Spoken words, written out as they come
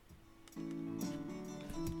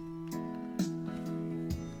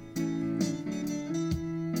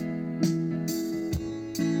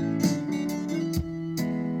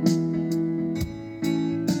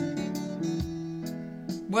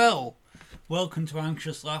Welcome to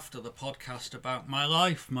Anxious Laughter, the podcast about my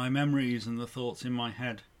life, my memories and the thoughts in my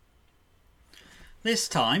head. This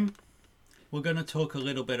time, we're going to talk a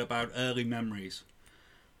little bit about early memories.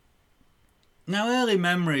 Now, early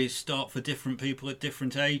memories start for different people at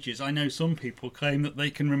different ages. I know some people claim that they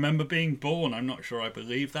can remember being born. I'm not sure I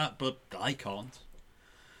believe that, but I can't.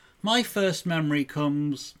 My first memory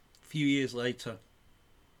comes a few years later.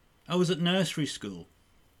 I was at nursery school.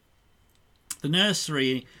 The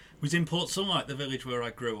nursery was in Port Sunlight, the village where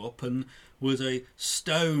I grew up, and was a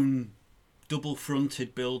stone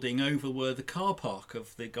double-fronted building over where the car park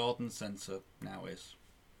of the garden centre now is.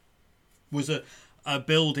 It was a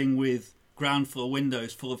building with ground floor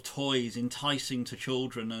windows full of toys, enticing to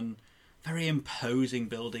children, and very imposing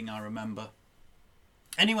building, I remember.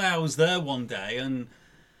 Anyway, I was there one day, and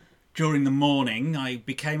during the morning I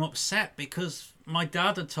became upset because my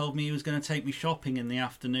dad had told me he was going to take me shopping in the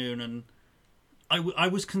afternoon, and I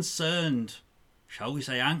was concerned, shall we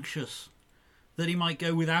say anxious, that he might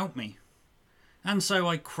go without me. And so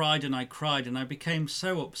I cried and I cried, and I became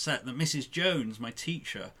so upset that Mrs. Jones, my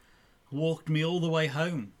teacher, walked me all the way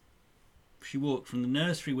home. She walked from the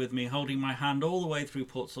nursery with me, holding my hand all the way through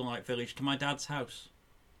Port Sunlight Village to my dad's house.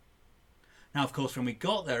 Now, of course, when we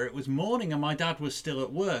got there, it was morning and my dad was still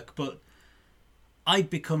at work, but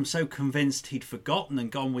I'd become so convinced he'd forgotten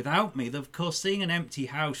and gone without me that, of course, seeing an empty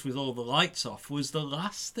house with all the lights off was the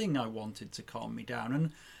last thing I wanted to calm me down,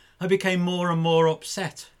 and I became more and more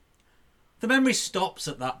upset. The memory stops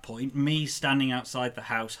at that point, me standing outside the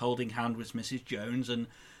house holding hand with Mrs. Jones, and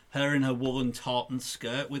her in her woolen tartan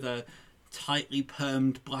skirt with her tightly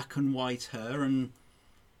permed black and white hair, and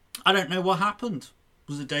I don't know what happened. It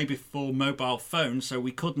was the day before mobile phones, so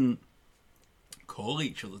we couldn't call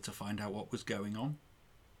each other to find out what was going on.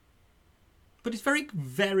 But it's very,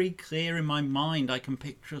 very clear in my mind. I can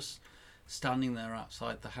picture us standing there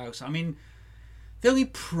outside the house. I mean, the only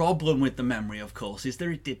problem with the memory, of course, is that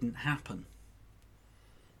it didn't happen.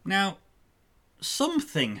 Now,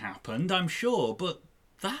 something happened, I'm sure, but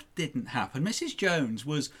that didn't happen. Mrs. Jones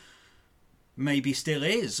was, maybe still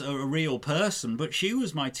is, a real person, but she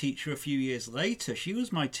was my teacher a few years later. She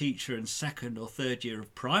was my teacher in second or third year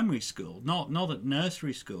of primary school, not at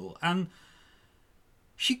nursery school, and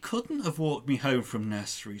she couldn't have walked me home from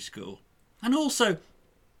nursery school. And also,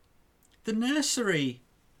 the nursery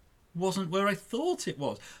wasn't where I thought it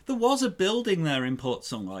was. There was a building there in Port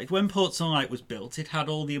Sunlight. When Port Sunlight was built, it had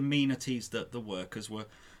all the amenities that the workers were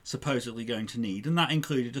supposedly going to need, and that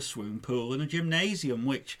included a swimming pool and a gymnasium,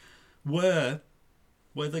 which were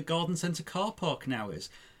where the garden centre car park now is.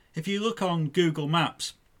 If you look on Google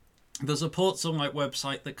Maps, there's a Port Sunlight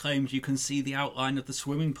website that claims you can see the outline of the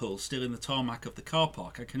swimming pool still in the tarmac of the car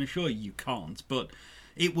park. I can assure you can't, but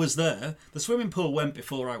it was there. The swimming pool went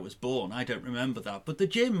before I was born. I don't remember that, but the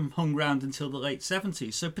gym hung round until the late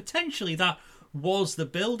 70s, so potentially that was the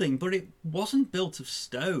building, but it wasn't built of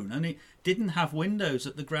stone and it didn't have windows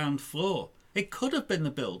at the ground floor. It could have been the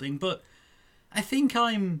building, but I think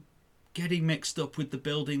I'm getting mixed up with the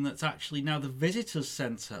building that's actually now the visitors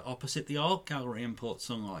centre opposite the art gallery in Port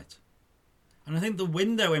Sunlight. And I think the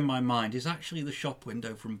window in my mind is actually the shop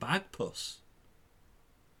window from Bagpuss.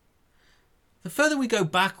 The further we go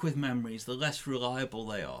back with memories, the less reliable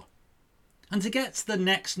they are. And to get to the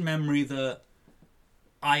next memory that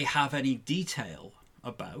I have any detail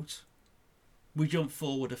about, we jump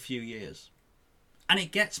forward a few years. And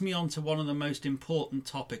it gets me onto one of the most important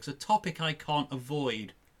topics, a topic I can't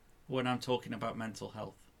avoid when I'm talking about mental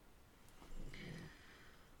health.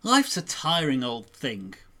 Life's a tiring old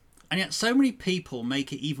thing, and yet so many people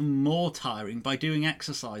make it even more tiring by doing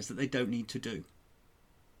exercise that they don't need to do.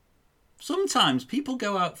 Sometimes people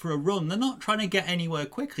go out for a run, they're not trying to get anywhere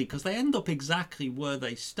quickly because they end up exactly where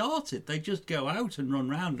they started. They just go out and run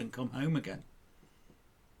round and come home again.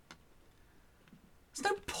 There's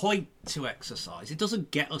no point to exercise. It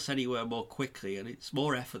doesn't get us anywhere more quickly, and it's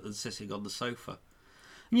more effort than sitting on the sofa.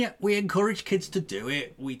 And yet we encourage kids to do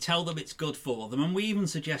it, we tell them it's good for them, and we even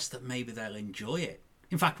suggest that maybe they'll enjoy it.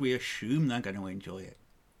 In fact, we assume they're going to enjoy it.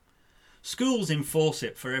 Schools enforce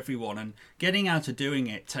it for everyone, and getting out of doing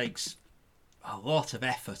it takes a lot of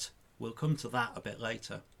effort. We'll come to that a bit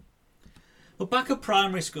later. But back at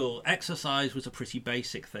primary school, exercise was a pretty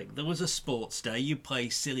basic thing. There was a sports day. You'd play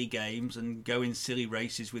silly games and go in silly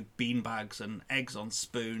races with beanbags and eggs on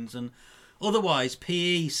spoons, and otherwise,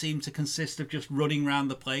 PE seemed to consist of just running around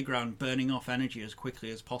the playground, burning off energy as quickly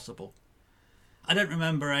as possible. I don't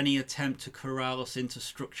remember any attempt to corral us into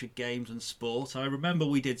structured games and sport. I remember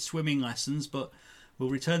we did swimming lessons, but we'll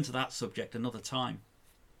return to that subject another time.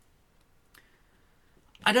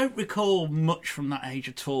 I don't recall much from that age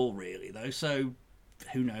at all, really, though, so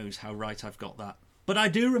who knows how right I've got that. But I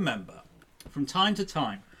do remember, from time to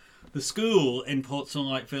time, the school in Port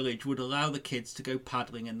Sunlight Village would allow the kids to go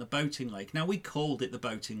paddling in the boating lake. Now, we called it the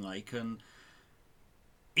boating lake, and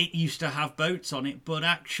it used to have boats on it, but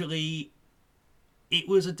actually it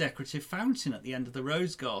was a decorative fountain at the end of the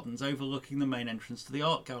rose gardens overlooking the main entrance to the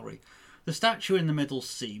art gallery. The statue in the middle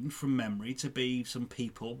seemed, from memory, to be some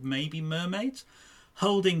people, maybe mermaids,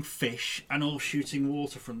 holding fish and all shooting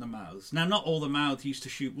water from the mouths. Now, not all the mouths used to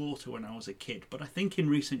shoot water when I was a kid, but I think in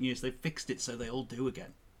recent years they've fixed it so they all do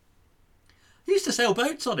again. They used to sail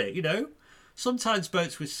boats on it, you know. Sometimes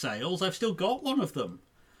boats with sails. I've still got one of them.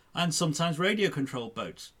 And sometimes radio-controlled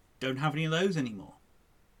boats. Don't have any of those anymore.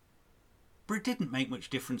 But it didn't make much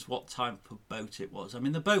difference what type of boat it was. I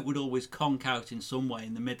mean, the boat would always conk out in some way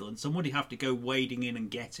in the middle, and somebody would have to go wading in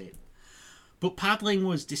and get it. But paddling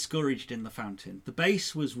was discouraged in the fountain. The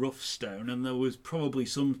base was rough stone, and there was probably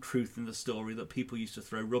some truth in the story that people used to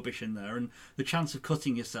throw rubbish in there, and the chance of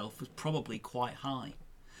cutting yourself was probably quite high.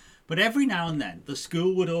 But every now and then, the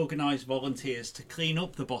school would organise volunteers to clean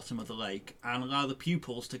up the bottom of the lake and allow the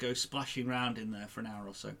pupils to go splashing around in there for an hour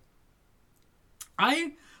or so.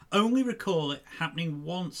 I only recall it happening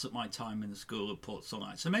once at my time in the school at Port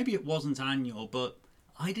Sunlight, so maybe it wasn't annual, but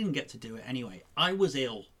I didn't get to do it anyway. I was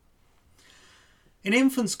ill. In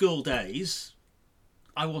infant school days,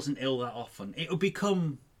 I wasn't ill that often. It would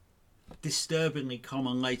become disturbingly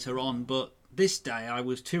common later on, but this day I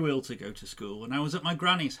was too ill to go to school, and I was at my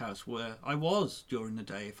granny's house where I was during the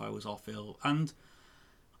day if I was off ill, and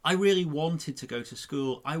I really wanted to go to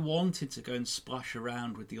school. I wanted to go and splash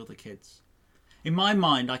around with the other kids. In my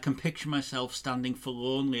mind, I can picture myself standing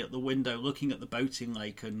forlornly at the window looking at the boating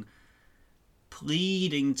lake and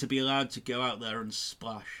pleading to be allowed to go out there and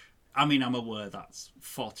splash. I mean, I'm aware that's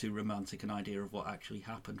far too romantic an idea of what actually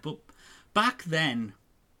happened, but back then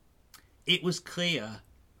it was clear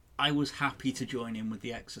I was happy to join in with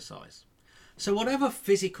the exercise. So whatever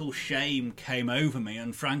physical shame came over me,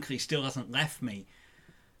 and frankly still hasn't left me,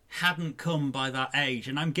 hadn't come by that age,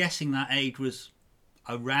 and I'm guessing that age was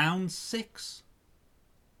around 6.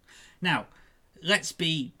 Now, let's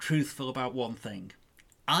be truthful about one thing.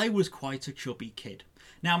 I was quite a chubby kid.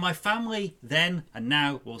 Now, my family then and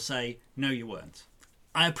now will say, no, you weren't.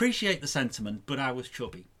 I appreciate the sentiment, but I was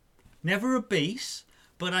chubby. Never obese,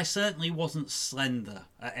 but I certainly wasn't slender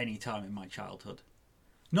at any time in my childhood.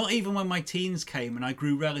 Not even when my teens came and I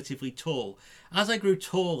grew relatively tall. As I grew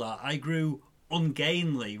taller, I grew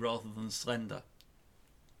ungainly rather than slender.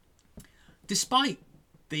 Despite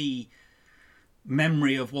the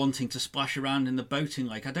memory of wanting to splash around in the boating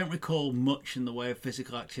lake, I don't recall much in the way of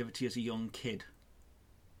physical activity as a young kid.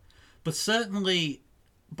 But certainly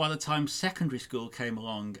by the time secondary school came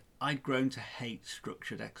along, I'd grown to hate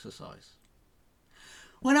structured exercise.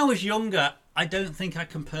 When I was younger, I don't think I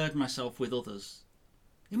compared myself with others.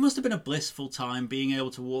 It must have been a blissful time being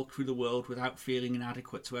able to walk through the world without feeling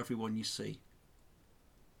inadequate to everyone you see.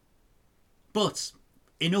 But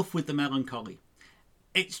enough with the melancholy.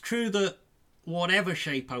 It's true that whatever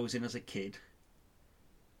shape I was in as a kid,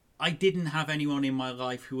 I didn't have anyone in my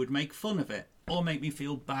life who would make fun of it or make me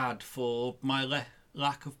feel bad for my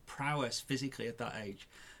lack of prowess physically at that age.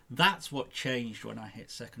 That's what changed when I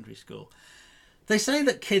hit secondary school. They say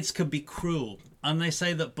that kids can be cruel, and they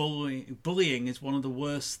say that bullying is one of the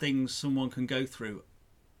worst things someone can go through.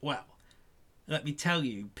 Well, let me tell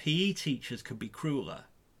you, PE teachers can be crueler.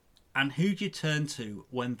 And who do you turn to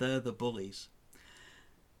when they're the bullies?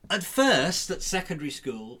 At first, at secondary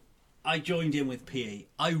school, I joined in with PE.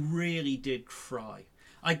 I really did try.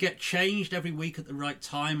 I'd get changed every week at the right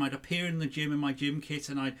time. I'd appear in the gym in my gym kit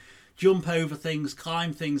and I'd jump over things,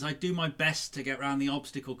 climb things. I'd do my best to get around the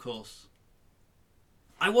obstacle course.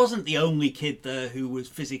 I wasn't the only kid there who was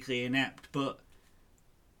physically inept, but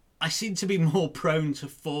I seemed to be more prone to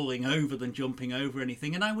falling over than jumping over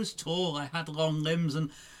anything. And I was tall, I had long limbs,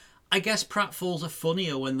 and I guess pratfalls are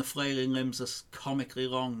funnier when the flailing limbs are comically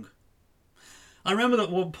long. I remember that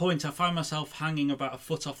at one point I found myself hanging about a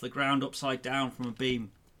foot off the ground upside down from a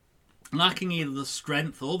beam, lacking either the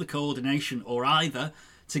strength or the coordination or either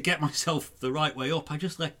to get myself the right way up. I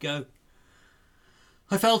just let go.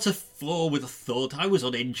 I fell to the floor with a thud. I was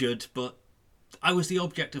uninjured, but I was the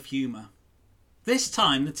object of humour. This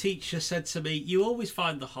time the teacher said to me, "You always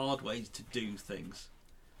find the hard ways to do things."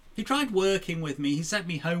 He tried working with me. He sent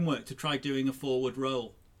me homework to try doing a forward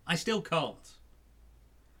roll. I still can't.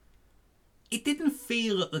 It didn't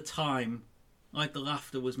feel at the time like the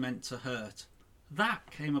laughter was meant to hurt.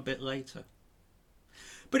 That came a bit later.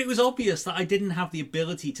 But it was obvious that I didn't have the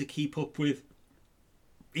ability to keep up with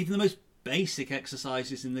even the most basic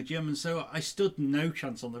exercises in the gym, and so I stood no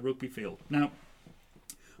chance on the rugby field. Now,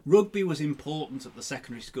 Rugby was important at the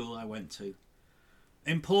secondary school I went to.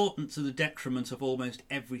 Important to the detriment of almost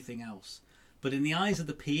everything else. But in the eyes of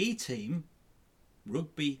the PE team,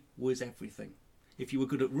 rugby was everything. If you were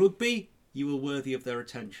good at rugby, you were worthy of their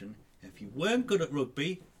attention. If you weren't good at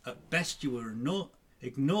rugby, at best you were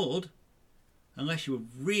ignored, unless you were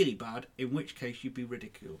really bad, in which case you'd be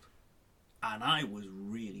ridiculed. And I was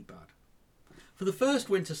really bad. For the first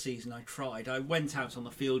winter season I tried. I went out on the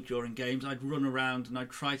field during games, I'd run around and I'd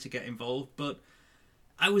try to get involved, but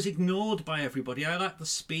I was ignored by everybody. I lacked the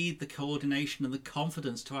speed, the coordination and the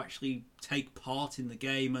confidence to actually take part in the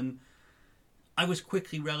game, and I was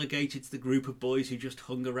quickly relegated to the group of boys who just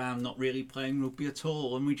hung around not really playing rugby at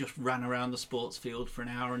all, and we just ran around the sports field for an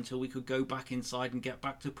hour until we could go back inside and get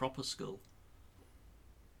back to proper school.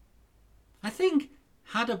 I think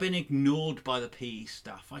had I been ignored by the PE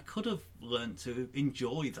staff, I could have learnt to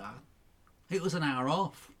enjoy that. It was an hour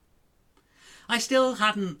off. I still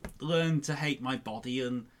hadn't learned to hate my body,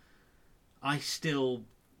 and I still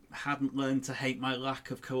hadn't learned to hate my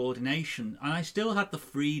lack of coordination, and I still had the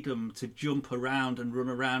freedom to jump around and run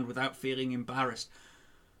around without feeling embarrassed.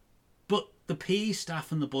 But the PE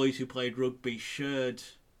staff and the boys who played rugby shared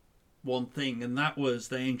one thing, and that was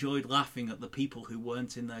they enjoyed laughing at the people who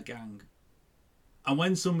weren't in their gang. And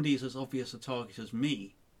when somebody is as obvious a target as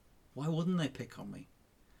me, why wouldn't they pick on me?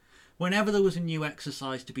 Whenever there was a new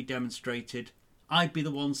exercise to be demonstrated, I'd be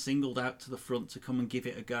the one singled out to the front to come and give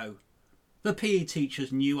it a go. The PE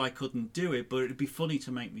teachers knew I couldn't do it, but it'd be funny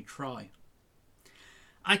to make me try.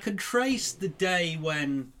 I could trace the day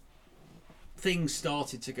when things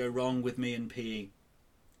started to go wrong with me and PE.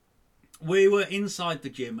 We were inside the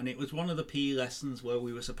gym, and it was one of the PE lessons where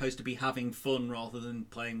we were supposed to be having fun rather than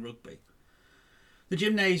playing rugby. The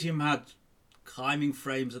gymnasium had climbing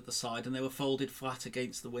frames at the side, and they were folded flat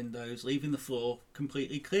against the windows, leaving the floor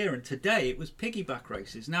completely clear. And today it was piggyback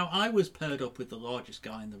races. Now, I was paired up with the largest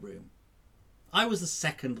guy in the room. I was the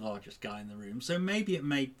second largest guy in the room, so maybe it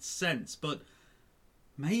made sense, but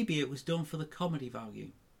maybe it was done for the comedy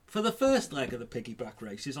value. For the first leg of the piggyback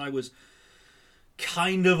races, I was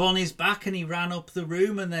kind of on his back, and he ran up the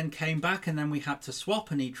room and then came back, and then we had to swap,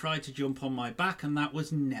 and he tried to jump on my back, and that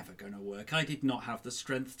was never going to work. I did not have the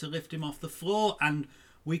strength to lift him off the floor, and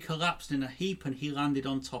we collapsed in a heap, and he landed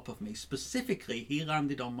on top of me. Specifically, he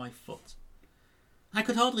landed on my foot. I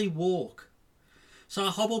could hardly walk. So I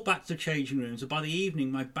hobbled back to changing rooms, and by the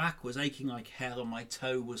evening my back was aching like hell and my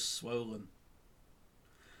toe was swollen.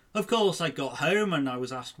 Of course, I got home and I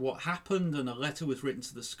was asked what happened, and a letter was written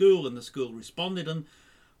to the school, and the school responded, and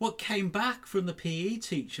what came back from the PE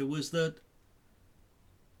teacher was that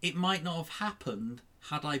it might not have happened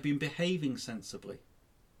had I been behaving sensibly.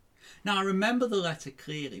 Now, I remember the letter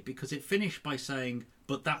clearly because it finished by saying,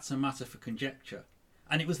 "But that's a matter for conjecture."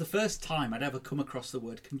 And it was the first time I'd ever come across the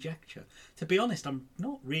word conjecture. To be honest, I'm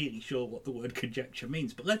not really sure what the word conjecture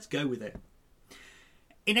means, but let's go with it.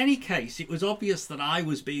 In any case, it was obvious that I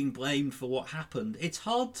was being blamed for what happened. It's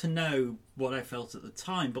hard to know what I felt at the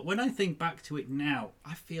time, but when I think back to it now,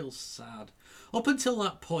 I feel sad. Up until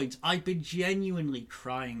that point, I'd been genuinely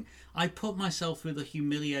trying. I put myself through the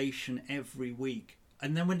humiliation every week,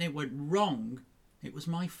 and then when it went wrong, it was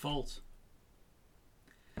my fault.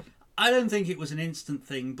 I don't think it was an instant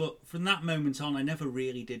thing, but from that moment on, I never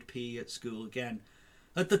really did PE at school again.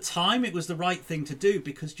 At the time, it was the right thing to do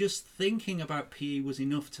because just thinking about PE was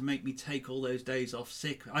enough to make me take all those days off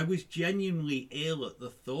sick. I was genuinely ill at the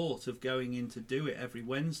thought of going in to do it every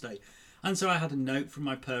Wednesday. And so I had a note from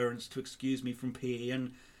my parents to excuse me from PE,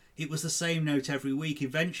 and it was the same note every week.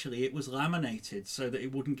 Eventually, it was laminated so that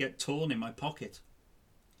it wouldn't get torn in my pocket.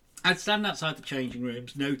 I'd stand outside the changing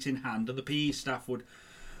rooms, note in hand, and the PE staff would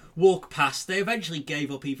walk past. They eventually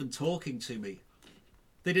gave up even talking to me.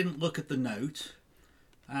 They didn't look at the note,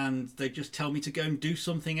 and they'd just tell me to go and do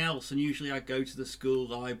something else, and usually I'd go to the school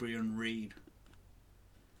library and read.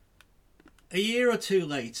 A year or two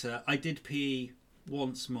later, I did PE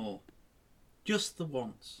once more. Just the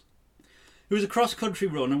once. It was a cross-country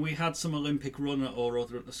run, and we had some Olympic runner or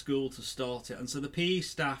other at the school to start it, and so the PE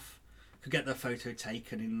staff could get their photo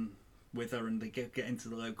taken in with her, and they get into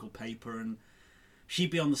the local paper, and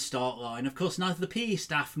she'd be on the start line. Of course, neither the PE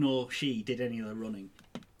staff nor she did any of the running.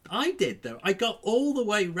 I did, though. I got all the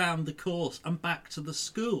way round the course and back to the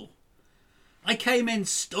school. I came in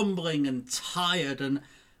stumbling and tired, and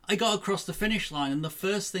I got across the finish line, and the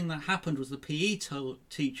first thing that happened was the PE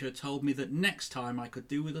teacher told me that next time I could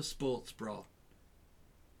do with a sports bra.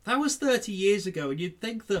 That was 30 years ago, and you'd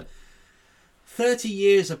think that 30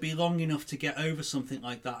 years would be long enough to get over something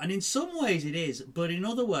like that. And in some ways it is, but in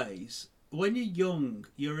other ways, when you're young,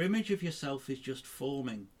 your image of yourself is just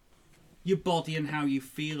forming. Your body and how you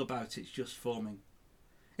feel about it's just forming.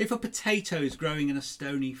 If a potato is growing in a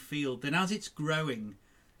stony field, then as it's growing,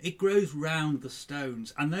 it grows round the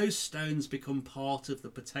stones, and those stones become part of the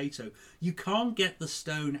potato. You can't get the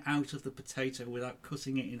stone out of the potato without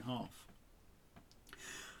cutting it in half.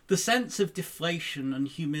 The sense of deflation and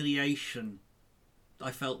humiliation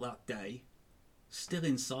I felt that day, still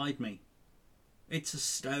inside me. It's a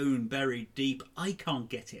stone buried deep. I can't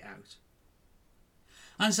get it out.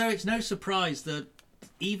 And so it's no surprise that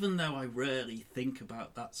even though I rarely think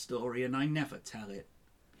about that story and I never tell it,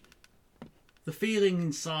 the feeling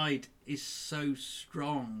inside is so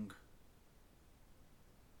strong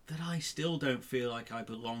that I still don't feel like I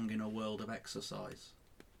belong in a world of exercise.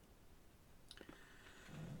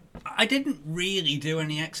 I didn't really do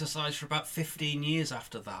any exercise for about 15 years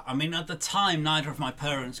after that. I mean, at the time, neither of my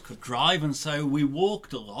parents could drive, and so we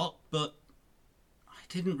walked a lot, but I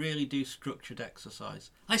didn't really do structured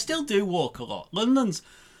exercise. I still do walk a lot. London's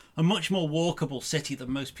a much more walkable city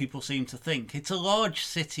than most people seem to think. It's a large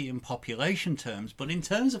city in population terms, but in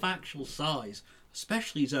terms of actual size,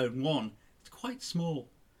 especially Zone 1, it's quite small.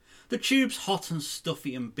 The tube's hot and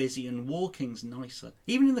stuffy and busy, and walking's nicer.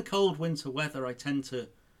 Even in the cold winter weather, I tend to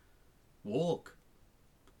walk.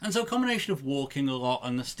 And so a combination of walking a lot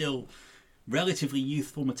and a still relatively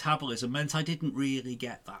youthful metabolism meant I didn't really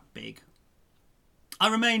get that big. I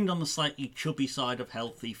remained on the slightly chubby side of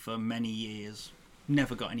healthy for many years.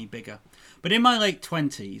 Never got any bigger. But in my late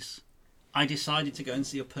 20s, I decided to go and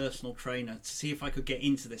see a personal trainer to see if I could get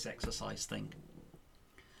into this exercise thing.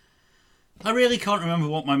 I really can't remember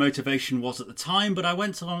what my motivation was at the time, but I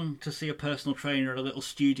went along to see a personal trainer at a little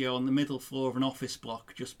studio on the middle floor of an office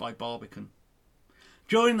block just by Barbican.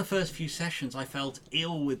 During the first few sessions, I felt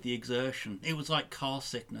ill with the exertion. It was like car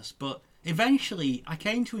sickness, but eventually I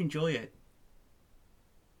came to enjoy it.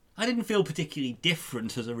 I didn't feel particularly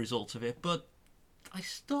different as a result of it, but I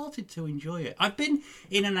started to enjoy it. I've been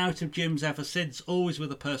in and out of gyms ever since, always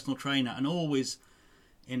with a personal trainer and always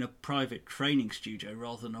in a private training studio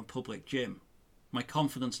rather than a public gym. My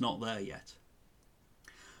confidence not there yet.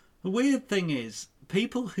 The weird thing is,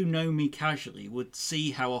 people who know me casually would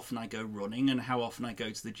see how often I go running and how often I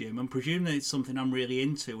go to the gym and presume that it's something I'm really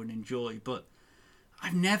into and enjoy, but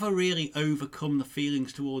I've never really overcome the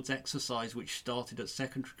feelings towards exercise which started at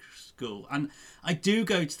secondary school. And I do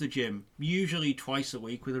go to the gym, usually twice a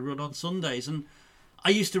week with a run on Sundays. And I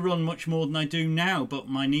used to run much more than I do now, but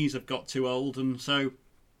my knees have got too old, and so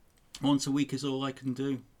once a week is all I can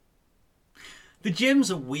do. The gym's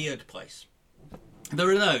a weird place. There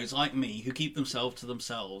are those, like me, who keep themselves to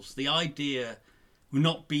themselves. The idea would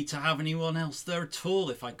not be to have anyone else there at all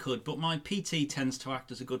if I could, but my PT tends to act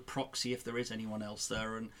as a good proxy if there is anyone else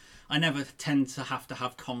there, and I never tend to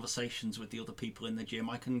have conversations with the other people in the gym.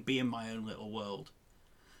 I can be in my own little world.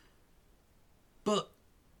 But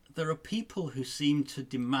there are people who seem to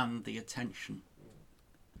demand the attention.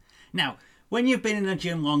 Now, when you've been in a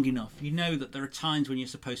gym long enough, you know that there are times when you're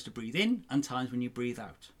supposed to breathe in and times when you breathe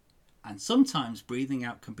out. And sometimes breathing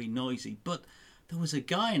out can be noisy, but there was a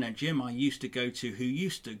guy in a gym I used to go to who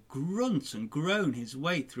used to grunt and groan his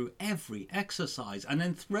way through every exercise and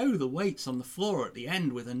then throw the weights on the floor at the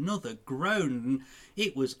end with another groan, and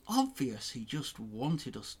it was obvious he just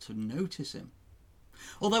wanted us to notice him.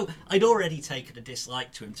 Although I'd already taken a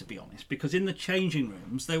dislike to him, to be honest, because in the changing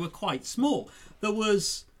rooms they were quite small. There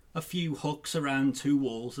was a few hooks around two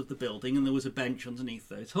walls of the building and there was a bench underneath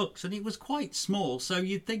those hooks, and it was quite small, so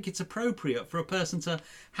you'd think it's appropriate for a person to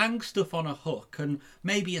hang stuff on a hook and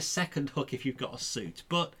maybe a second hook if you've got a suit,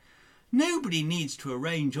 but nobody needs to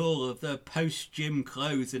arrange all of their post-gym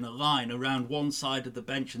clothes in a line around one side of the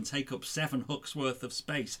bench and take up 7 hooks worth of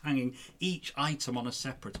space, hanging each item on a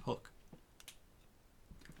separate hook.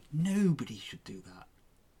 Nobody should do that.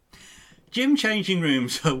 Gym changing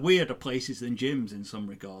rooms are weirder places than gyms in some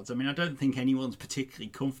regards. I mean, I don't think anyone's particularly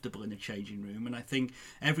comfortable in a changing room, and I think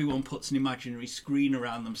everyone puts an imaginary screen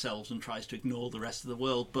around themselves and tries to ignore the rest of the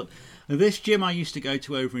world. But at this gym I used to go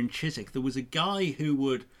to over in Chiswick, there was a guy who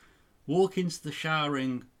would walk into the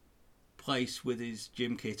showering place with his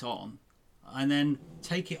gym kit on and then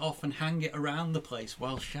take it off and hang it around the place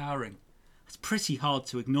while showering. It's pretty hard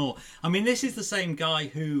to ignore. I mean, this is the same guy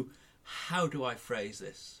who, how do I phrase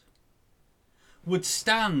this, would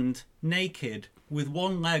stand naked with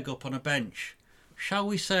one leg up on a bench, shall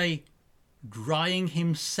we say, drying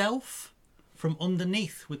himself from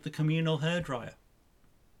underneath with the communal hairdryer.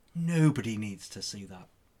 Nobody needs to see that.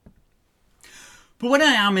 But when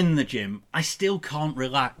I am in the gym, I still can't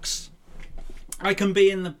relax. I can be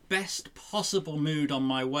in the best possible mood on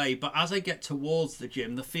my way, but as I get towards the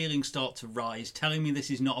gym, the feelings start to rise, telling me this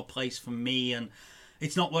is not a place for me, and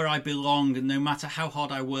It's not where I belong, and no matter how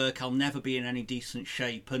hard I work, I'll never be in any decent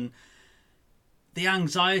shape. And the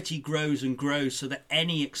anxiety grows and grows so that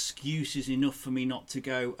any excuse is enough for me not to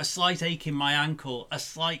go. A slight ache in my ankle, a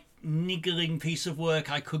slight niggling piece of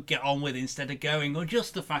work I could get on with instead of going, or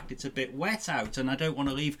just the fact it's a bit wet out and I don't want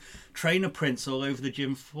to leave trainer prints all over the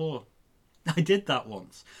gym floor. I did that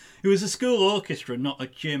once. It was a school orchestra, not a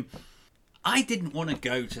gym. I didn't want to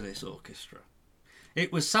go to this orchestra.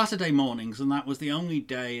 It was Saturday mornings, and that was the only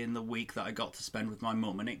day in the week that I got to spend with my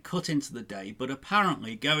mum, and it cut into the day, but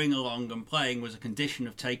apparently going along and playing was a condition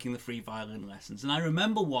of taking the free violin lessons. And I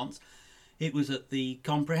remember once, it was at the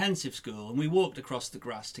comprehensive school, and we walked across the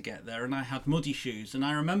grass to get there, and I had muddy shoes, and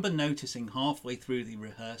I remember noticing halfway through the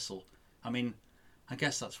rehearsal, I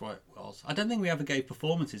guess that's what it was. I don't think we ever gave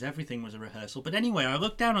performances, everything was a rehearsal, but anyway, I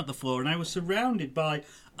looked down at the floor and I was surrounded by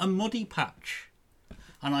a muddy patch,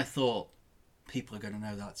 and I thought, people are going to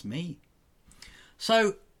know that's me.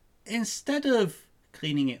 So instead of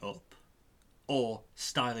cleaning it up or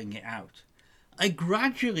styling it out, I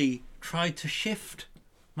gradually tried to shift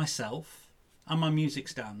myself and my music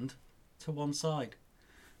stand to one side,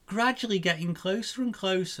 gradually getting closer and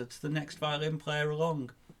closer to the next violin player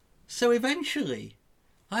along. So eventually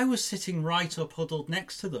I was sitting right up huddled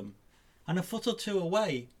next to them, and a foot or two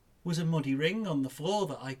away was a muddy ring on the floor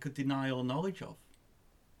that I could deny all knowledge of.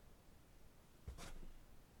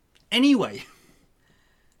 Anyway,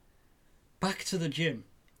 back to the gym.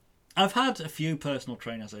 I've had a few personal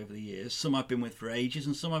trainers over the years. Some I've been with for ages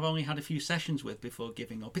and some I've only had a few sessions with before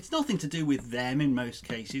giving up. It's nothing to do with them in most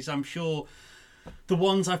cases. I'm sure the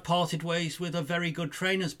ones I've parted ways with are very good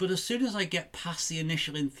trainers, but as soon as I get past the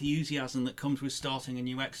initial enthusiasm that comes with starting a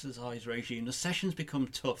new exercise regime, the sessions become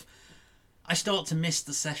tough. I start to miss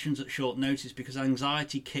the sessions at short notice because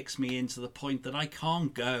anxiety kicks me in to the point that I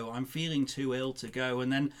can't go. I'm feeling too ill to go,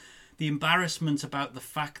 and then the embarrassment about the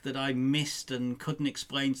fact that I missed and couldn't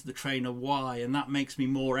explain to the trainer why, and that makes me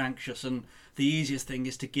more anxious, and the easiest thing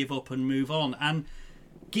is to give up and move on. And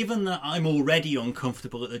given that I'm already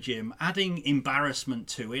uncomfortable at the gym, adding embarrassment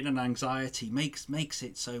to it and anxiety makes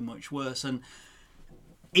it so much worse, and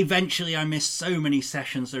eventually I miss so many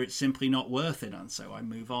sessions that it's simply not worth it, and so I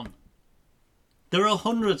move on. There are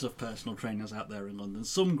hundreds of personal trainers out there in London,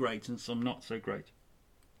 some great and some not so great.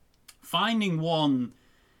 Finding one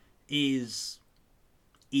is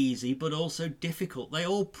easy but also difficult. They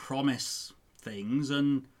all promise things,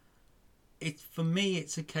 and for me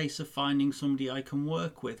it's a case of finding somebody I can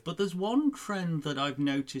work with. But there's one trend that I've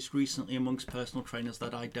noticed recently amongst personal trainers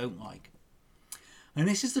that I don't like, and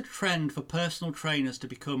this is the trend for personal trainers to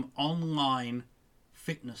become online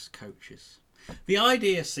fitness coaches. The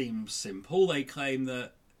idea seems simple. They claim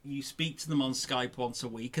that you speak to them on Skype once a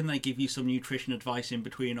week and they give you some nutrition advice in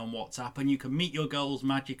between on WhatsApp and you can meet your goals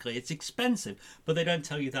magically. It's expensive, but they don't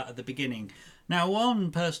tell you that at the beginning. Now, one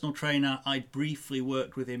personal trainer I'd briefly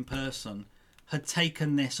worked with in person had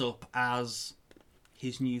taken this up as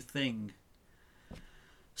his new thing.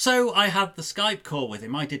 So I had the Skype call with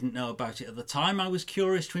him. I didn't know about it at the time. I was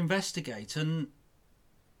curious to investigate, and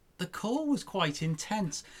the call was quite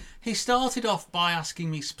intense. He started off by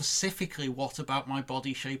asking me specifically what about my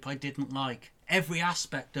body shape I didn't like. Every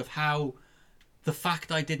aspect of how the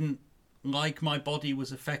fact I didn't like my body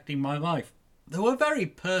was affecting my life. There were very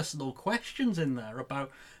personal questions in there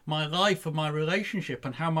about my life and my relationship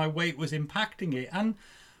and how my weight was impacting it. And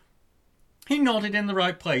he nodded in the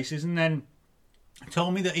right places and then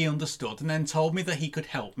told me that he understood and then told me that he could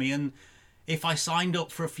help me, and if I signed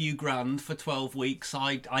up for a few grand for 12 weeks,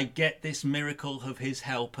 I'd get this miracle of his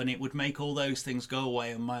help and it would make all those things go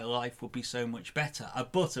away and my life would be so much better.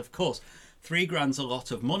 But of course, 3 grand's a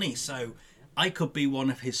lot of money, so I could be one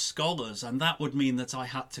of his scholars, and that would mean that I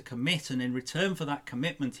had to commit, and in return for that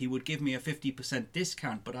commitment he would give me a 50%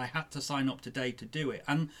 discount, but I had to sign up today to do it.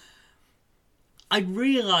 And I'd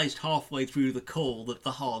realised halfway through the call that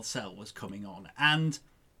the hard sell was coming on, and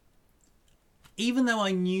even though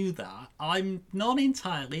I knew that, I'm not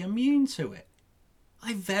entirely immune to it.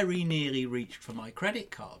 I very nearly reached for my credit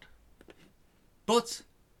card. But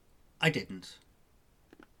I didn't.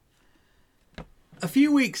 A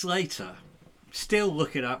few weeks later, still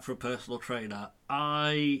looking out for a personal trainer,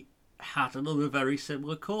 I had another very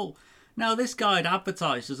similar call. Now, this guy had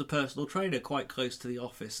advertised as a personal trainer quite close to the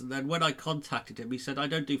office, and then when I contacted him, he said, I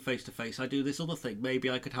don't do face-to-face, I do this other thing. Maybe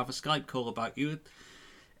I could have a Skype call about you.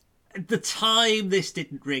 At the time, this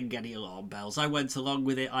didn't ring any alarm bells. I went along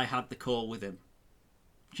with it. I had the call with him.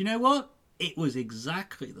 Do you know what? It was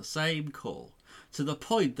exactly the same call, to the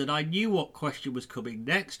point that I knew what question was coming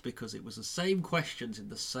next because it was the same questions in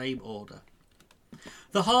the same order.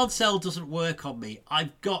 The hard sell doesn't work on me.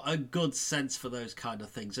 I've got a good sense for those kind of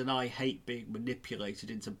things, and I hate being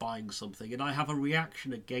manipulated into buying something, and I have a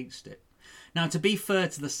reaction against it. Now, to be fair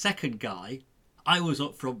to the second guy, I was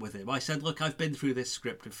upfront with him. I said, look, I've been through this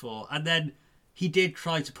script before, and then he did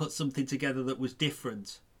try to put something together that was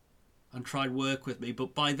different and try and work with me,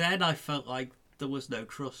 but by then I felt like there was no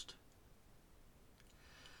trust.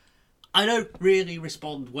 I don't really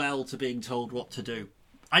respond well to being told what to do.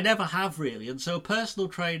 I never have really, and so a personal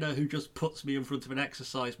trainer who just puts me in front of an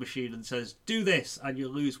exercise machine and says, do this and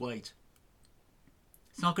you'll lose weight,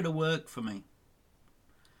 it's not going to work for me.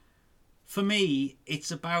 For me,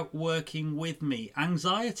 it's about working with me.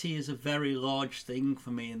 Anxiety is a very large thing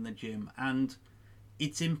for me in the gym, and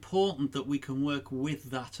it's important that we can work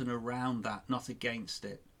with that and around that, not against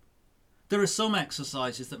it. There are some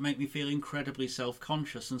exercises that make me feel incredibly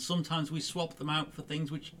self-conscious, and sometimes we swap them out for things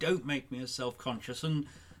which don't make me as self-conscious, and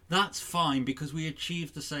that's fine because we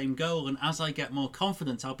achieve the same goal, and as I get more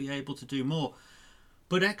confident I'll be able to do more.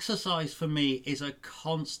 But exercise for me is a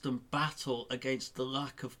constant battle against the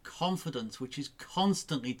lack of confidence, which is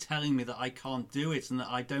constantly telling me that I can't do it and that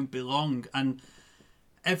I don't belong, and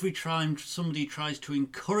every time somebody tries to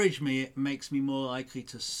encourage me, it makes me more likely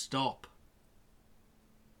to stop.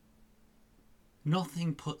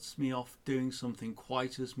 Nothing puts me off doing something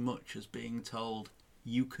quite as much as being told,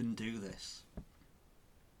 you can do this.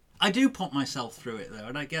 I do put myself through it though,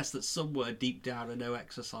 and I guess that somewhere deep down I know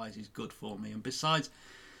exercise is good for me. And besides,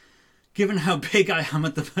 given how big I am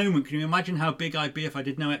at the moment, can you imagine how big I'd be if I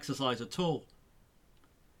did no exercise at all?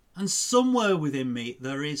 And somewhere within me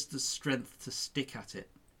there is the strength to stick at it.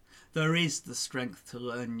 There is the strength to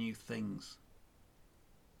learn new things.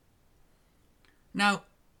 Now,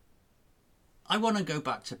 I want to go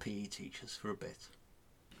back to PE teachers for a bit.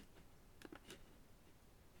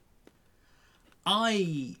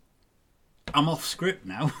 I'm off script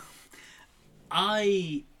now.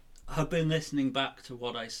 I have been listening back to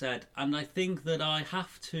what I said, and I think that I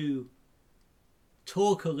have to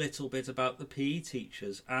talk a little bit about the PE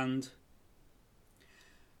teachers. And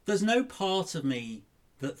there's no part of me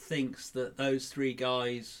that thinks that those three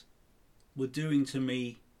guys were doing to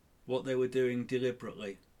me what they were doing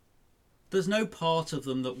deliberately. There's no part of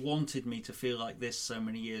them that wanted me to feel like this so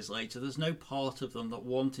many years later. There's no part of them that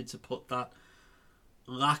wanted to put that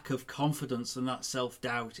lack of confidence and that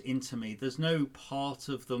self-doubt into me. There's no part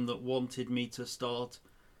of them that wanted me to start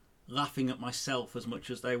laughing at myself as much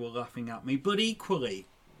as they were laughing at me. But equally,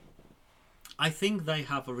 I think they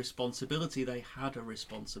have a responsibility. They had a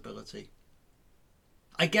responsibility.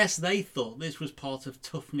 I guess they thought this was part of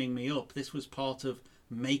toughening me up. This was part of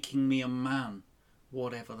making me a man,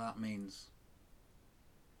 whatever that means.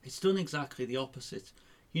 It's done exactly the opposite.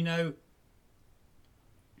 You know,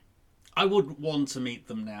 I wouldn't want to meet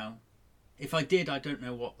them now. If I did, I don't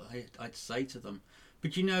know what I'd say to them.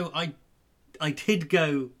 But you know, I did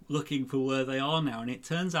go looking for where they are now, and it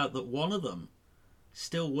turns out that one of them is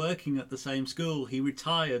still working at the same school. He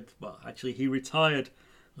retired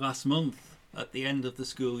last month at the end of the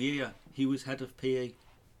school year. He was head of PE.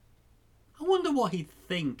 I wonder what he'd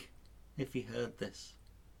think if he heard this.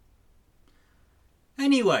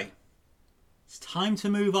 Anyway, it's time to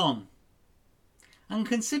move on. And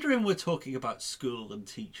considering we're talking about school and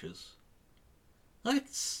teachers,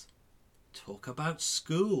 let's talk about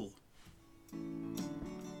school.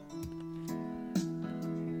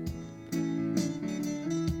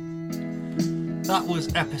 That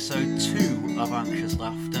was episode 2 of Anxious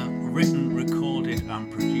Laughter, written, recorded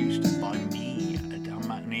and produced by me, Dan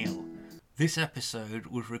McNeil. This episode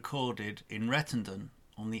was recorded in Rettendon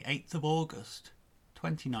on the 8th of August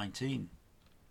 2019.